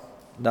out.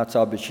 That's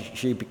how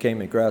she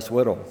became a grass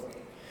widow.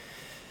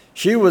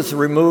 She was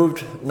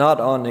removed not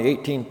on the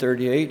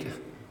 1838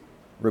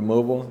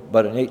 removal,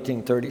 but in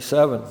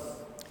 1837.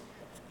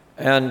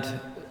 And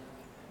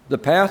the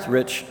path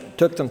rich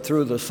took them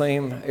through the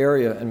same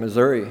area in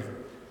Missouri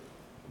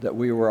that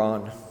we were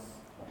on,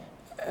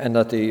 and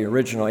that the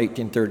original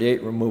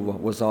 1838 removal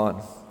was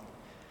on.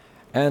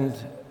 And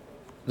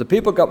the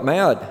people got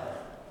mad.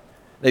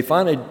 They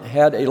finally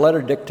had a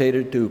letter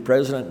dictated to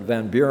President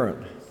Van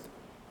Buren,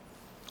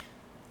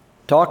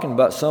 talking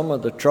about some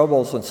of the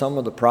troubles and some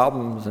of the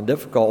problems and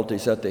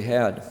difficulties that they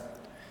had.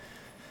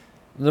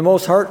 The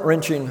most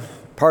heart-wrenching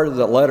part of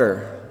the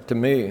letter to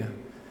me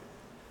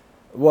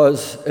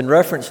was in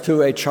reference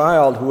to a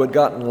child who had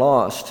gotten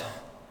lost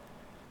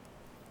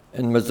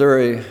in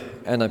Missouri,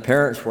 and the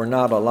parents were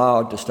not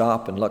allowed to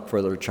stop and look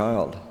for their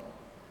child.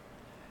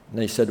 And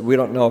they said, we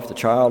don't know if the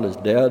child is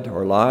dead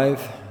or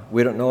alive.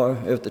 We don't know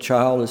if the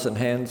child is in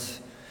hands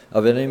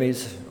of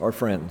enemies or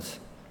friends.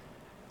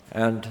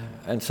 And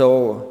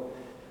so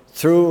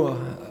through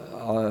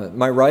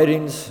my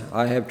writings,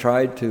 I have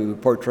tried to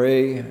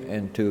portray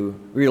and to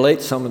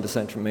relate some of this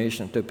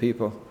information to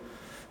people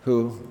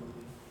who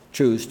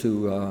choose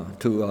to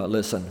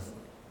listen.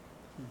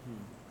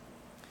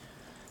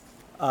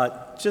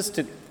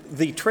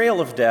 The trail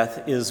of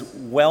death is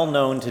well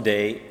known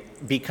today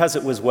because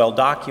it was well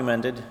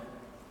documented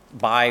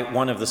by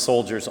one of the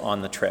soldiers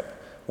on the trip.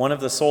 One of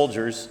the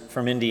soldiers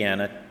from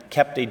Indiana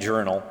kept a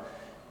journal,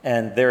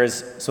 and there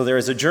is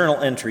a journal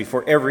entry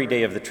for every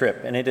day of the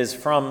trip, and it is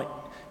from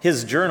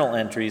his journal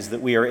entries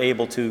that we are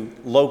able to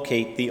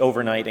locate the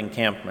overnight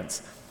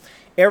encampments.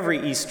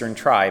 Every eastern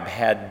tribe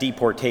had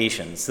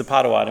deportations. The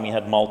Potawatomi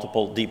had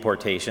multiple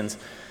deportations.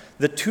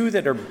 The two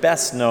that are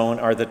best known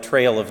are the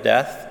Trail of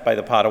Death by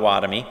the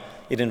Potawatomi.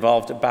 It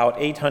involved about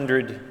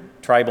 800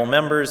 tribal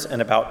members,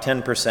 and about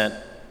 10%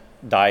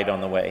 died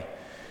on the way.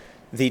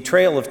 The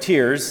Trail of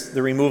Tears,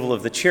 the removal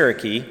of the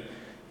Cherokee,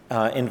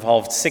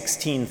 involved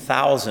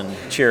 16,000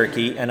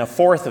 Cherokee, and a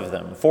fourth of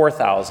them,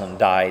 4,000,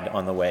 died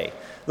on the way.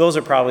 Those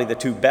are probably the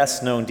two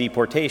best-known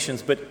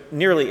deportations, but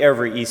nearly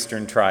every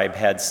Eastern tribe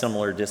had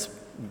similar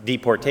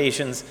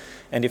deportations.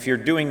 And if you're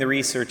doing the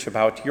research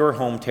about your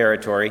home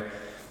territory,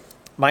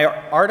 my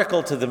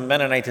article to the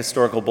Mennonite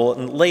Historical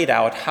Bulletin laid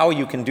out how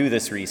you can do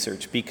this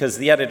research, because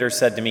the editor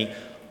said to me,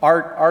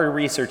 our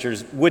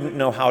researchers wouldn't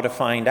know how to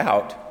find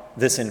out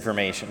this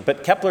information.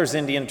 But Kepler's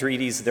Indian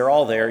treaties, they're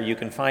all there. You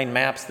can find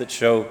maps that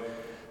show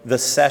the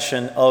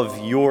cession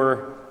of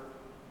your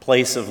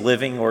place of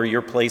living or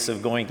your place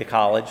of going to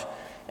college.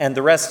 And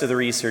the rest of the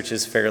research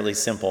is fairly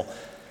simple.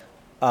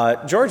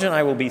 George and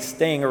I will be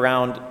staying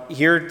around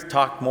here to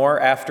talk more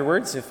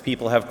afterwards if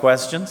people have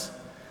questions.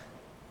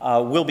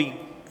 We'll be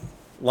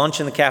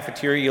lunch in the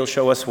cafeteria. You'll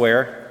show us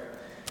where.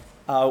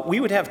 We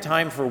would have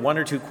time for one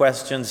or two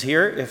questions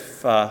here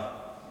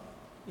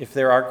if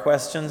there are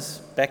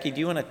questions. Becky, do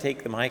you want to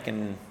take the mic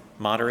and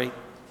moderate?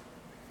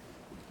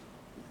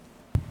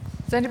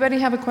 Does anybody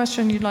have a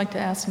question you'd like to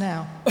ask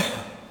now?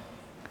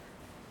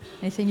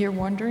 Anything you're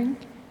wondering?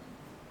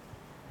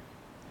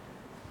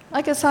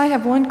 I guess I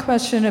have one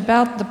question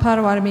about the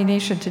Potawatomi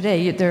Nation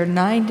today. There are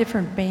 9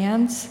 different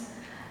bands.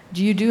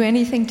 Do you do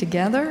anything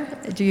together?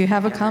 Do you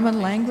have a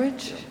common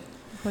language?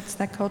 What's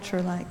that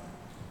culture like?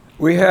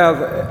 We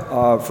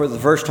have, for the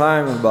first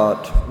time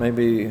about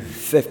maybe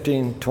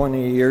 15,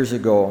 20 years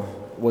ago,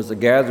 was a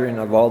gathering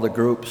of all the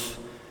groups.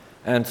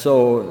 And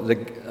so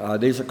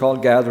these are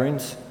called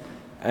gatherings,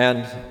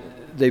 and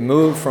they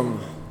move from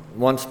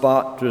one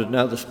spot to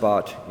another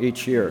spot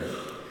each year.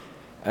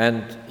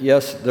 And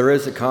yes, there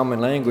is a common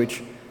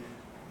language.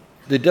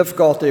 The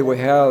difficulty we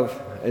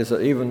have is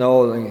that even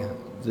though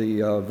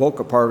the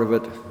vocal part of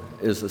it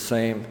is the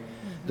same,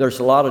 there's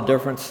a lot of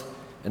difference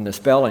in the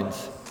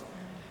spellings.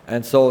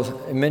 And so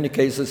in many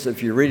cases,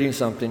 if you're reading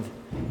something,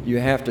 you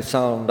have to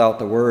sound out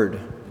the word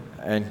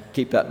and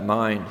keep that in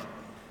mind.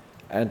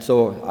 And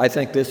so I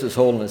think this is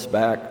holding us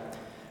back.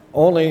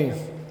 Only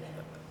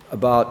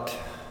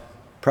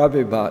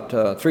probably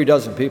about 3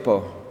 dozen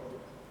people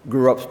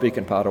grew up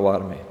speaking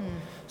Potawatomi.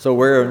 So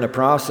we're in the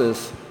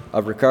process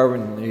of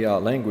recovering the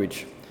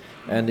language,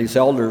 and these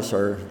elders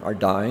are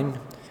dying,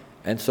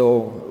 and so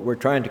we're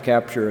trying to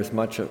capture as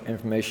much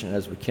information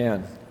as we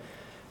can.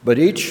 But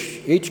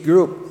each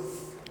group,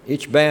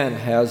 each band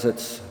has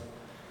its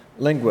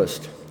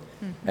linguist,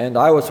 and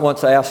I was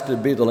once asked to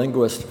be the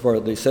linguist for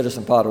the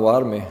Citizen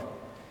Potawatomi,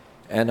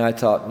 and I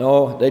thought,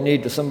 no, they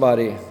need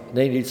somebody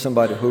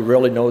who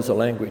really knows the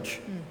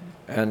language.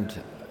 And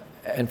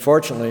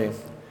unfortunately,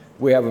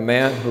 we have a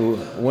man who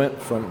went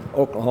from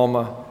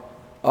Oklahoma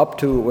up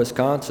to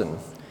Wisconsin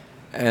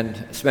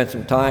and spent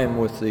some time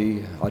with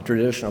the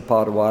traditional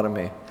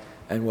Potawatomi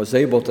and was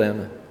able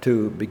then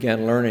to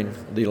begin learning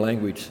the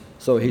language.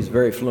 So he's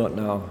very fluent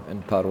now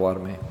in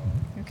Potawatomi.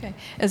 Okay.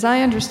 As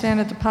I understand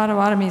it, the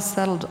Potawatomi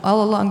settled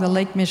all along the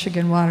Lake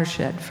Michigan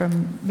watershed,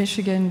 from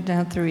Michigan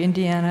down through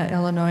Indiana,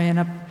 Illinois, and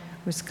up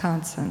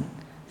Wisconsin.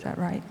 Is that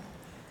right?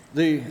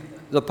 The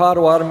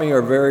Potawatomi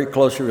are very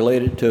closely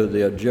related to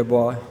the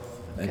Ojibwa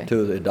and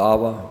to the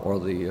Odawa or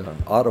the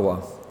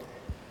Ottawa.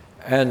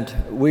 And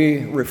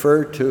we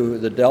refer to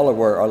the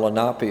Delaware or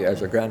Lenape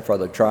as our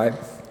grandfather tribe.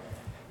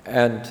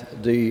 And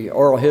the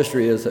oral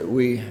history is that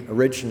we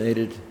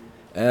originated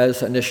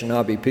as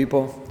Anishinaabe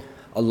people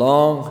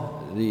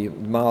along the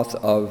mouth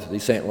of the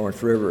St.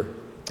 Lawrence River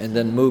and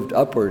then moved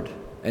upward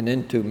and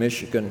into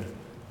Michigan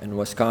and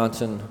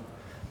Wisconsin,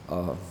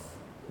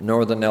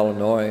 northern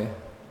Illinois,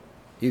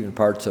 even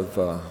parts of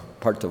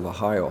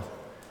Ohio.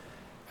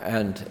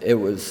 And it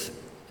was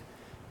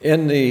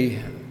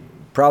in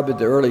probably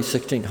the early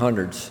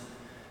 1600s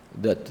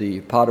that the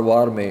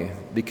Potawatomi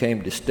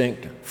became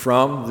distinct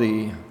from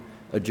the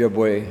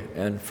Ojibwe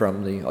and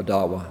from the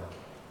Odawa.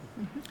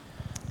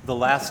 The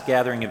last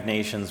gathering of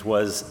nations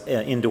was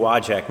in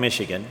Dowagiac,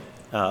 Michigan,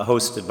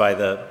 hosted by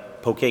the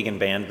Pokagon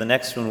Band. The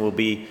next one will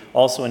be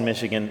also in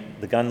Michigan.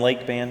 The Gun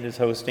Lake Band is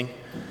hosting.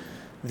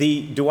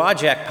 The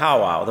Dowagiac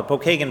Powwow, the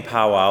Pokagon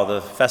Powwow,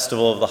 the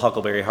festival of the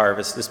Huckleberry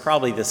Harvest, is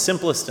probably the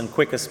simplest and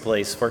quickest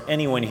place for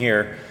anyone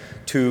here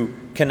to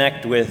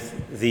connect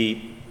with the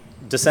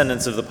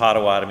descendants of the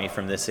Potawatomi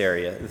from this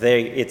area.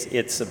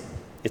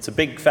 It's a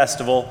big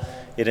festival.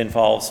 It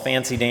involves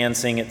fancy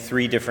dancing at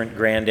 3 different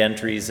grand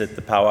entries at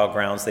the powwow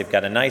grounds. They've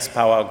got a nice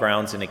powwow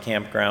grounds and a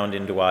campground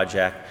in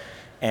Dowagiac,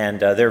 and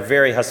they're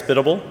very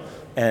hospitable,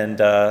 and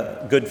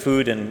good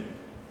food and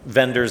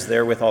vendors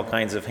there with all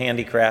kinds of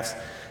handicrafts.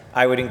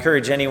 I would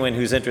encourage anyone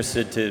who's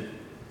interested to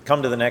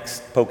come to the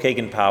next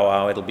Pokagon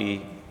powwow.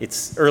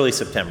 It's early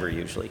September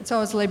usually. It's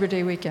always Labor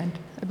Day weekend,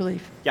 I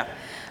believe. Yeah.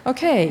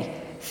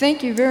 Okay,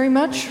 thank you very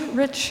much,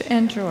 Rich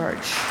and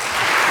George.